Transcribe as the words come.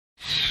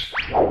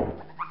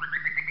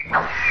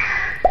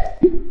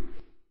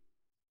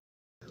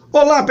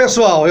Olá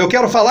pessoal, eu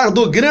quero falar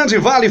do Grande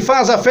Vale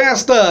Faz a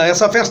Festa,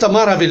 essa festa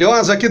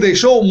maravilhosa que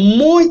deixou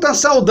muita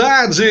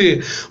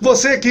saudade.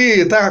 Você que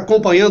está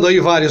acompanhando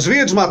aí vários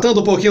vídeos, matando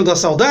um pouquinho da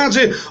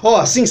saudade,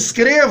 se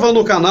inscreva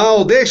no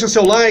canal, deixe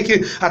seu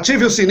like,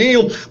 ative o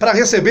sininho para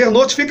receber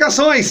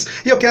notificações.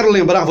 E eu quero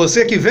lembrar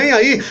você que vem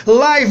aí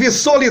live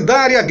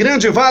Solidária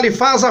Grande Vale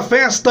Faz a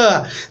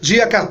Festa,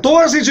 dia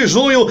 14 de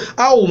junho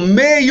ao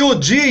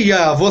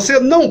meio-dia. Você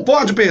não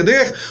pode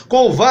perder,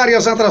 com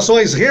várias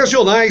atrações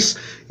regionais.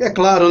 É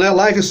claro, né?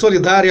 Live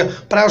solidária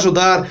para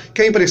ajudar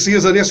quem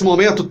precisa nesse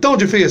momento tão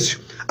difícil.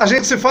 A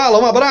gente se fala,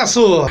 um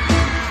abraço!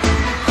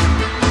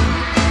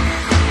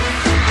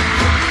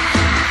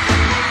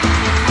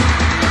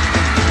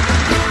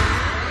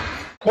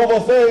 Com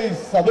vocês,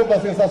 a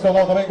dupla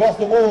sensacional também,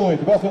 gosto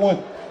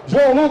muito.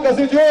 João Lucas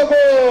e Diogo!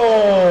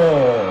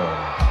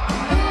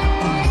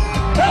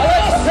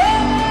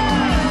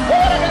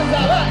 Bora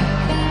cantar, vai!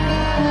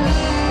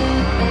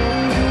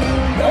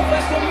 Não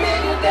faz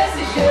comigo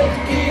desse jeito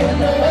que eu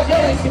não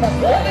aguento.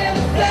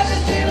 Olhando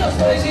flechas de nós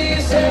dois e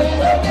isso é um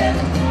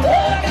momento.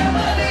 Toda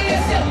camada e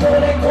esse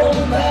amor é como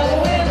um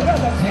tabuleiro.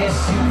 Vê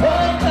se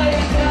volta e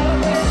acaba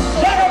com esse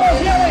som. Joga a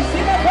mãozinha lá em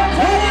cima, pode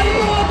jogar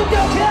tudo que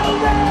eu quero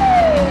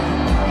ver.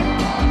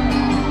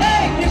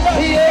 Ei, que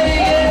barulho!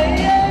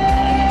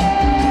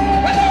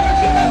 Cadê o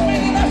time das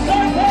meninas?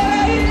 Sai por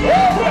aí!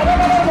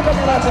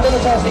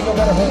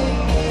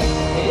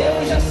 Eu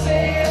já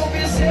sei, eu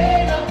pisei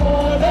na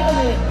borda.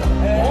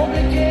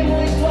 Compliquei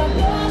muito a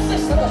nossa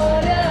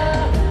história.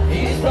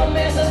 Fiz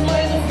promessas,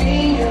 mas no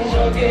fim eu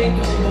joguei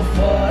tudo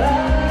fora.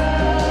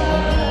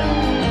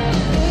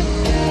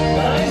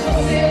 Mas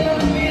você não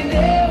me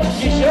deu a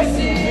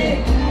chance.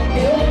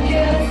 Eu não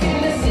quero o fim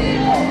desse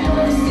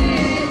romance.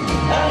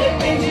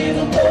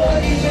 Arrependido, tô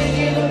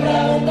arrependido pra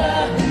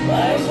andar.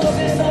 Mas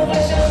você só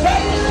vai chamar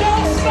de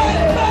chance.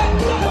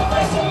 Não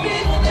faz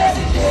comigo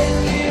desse jeito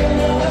que eu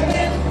não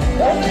aguento.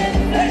 Tô vendo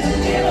flecha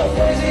de nós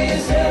dois e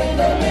isso é um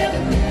tormento.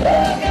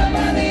 Toda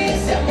camada e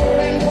esse amor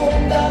é como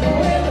tá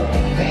doendo.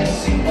 Vê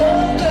se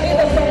volta e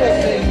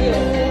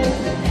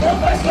não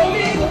faz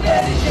comigo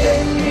desse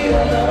jeito que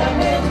eu não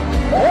aguento.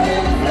 Tô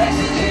vendo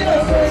flecha de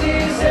nós dois e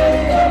isso é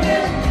um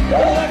tormento.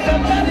 Toda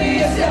camada e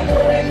esse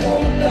amor é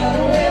como tá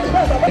doendo.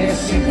 Vê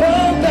se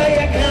volta e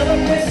acaba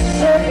com esse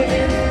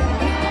sofrimento.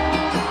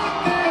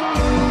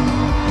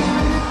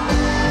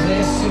 Vê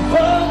se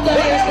volta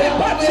e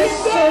acaba com esse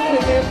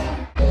sofrimento.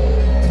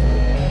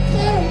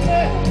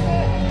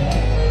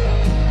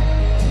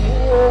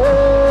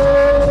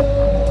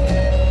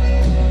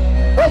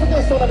 Presta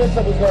atenção na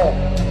dessa música.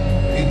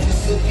 E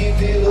disso que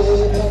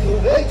virou contra o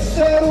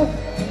feiticeiro,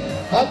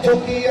 a dor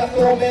que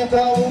atormenta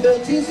o meu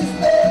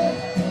desespero.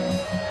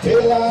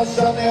 Pela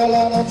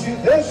janela não te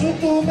vejo,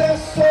 tu é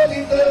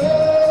solidão.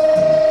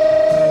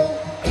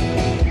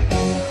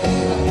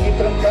 Aqui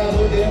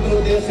trancado dentro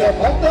desse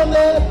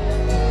apartamento,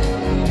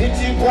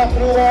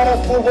 24 horas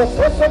por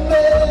você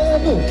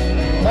sofrendo.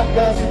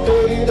 Marcas e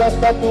feridas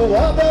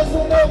tatuadas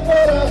no meu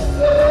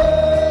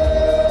coração.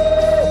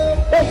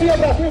 Mãozinha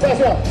pra cima,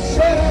 Brasil.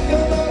 Será que eu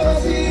não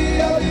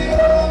vazia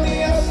virou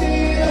minha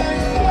filha?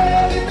 Foi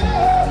ele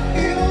mesmo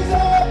que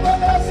usou a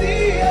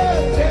fantasia.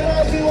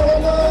 Cenas de um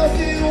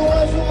romance, o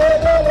anjo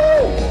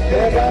revelou.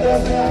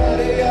 Pegadas na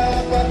areia,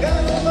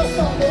 apagando nosso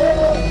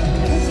amor.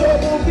 O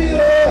jogo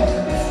virou,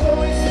 estou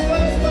em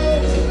suas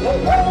mãos.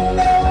 Levou o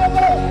meu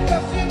amor,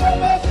 castigo ao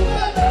meu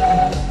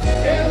jogador.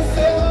 Quero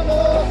seu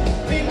amor,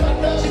 me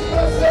matar de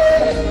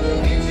prazer.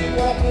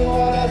 24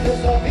 horas eu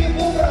só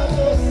vivo pra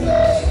você.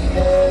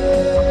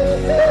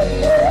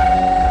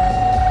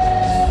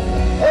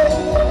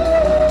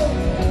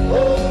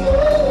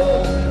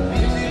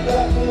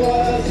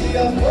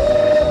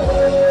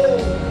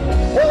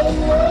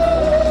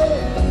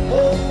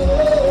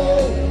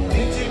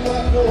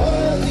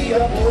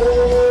 Oh,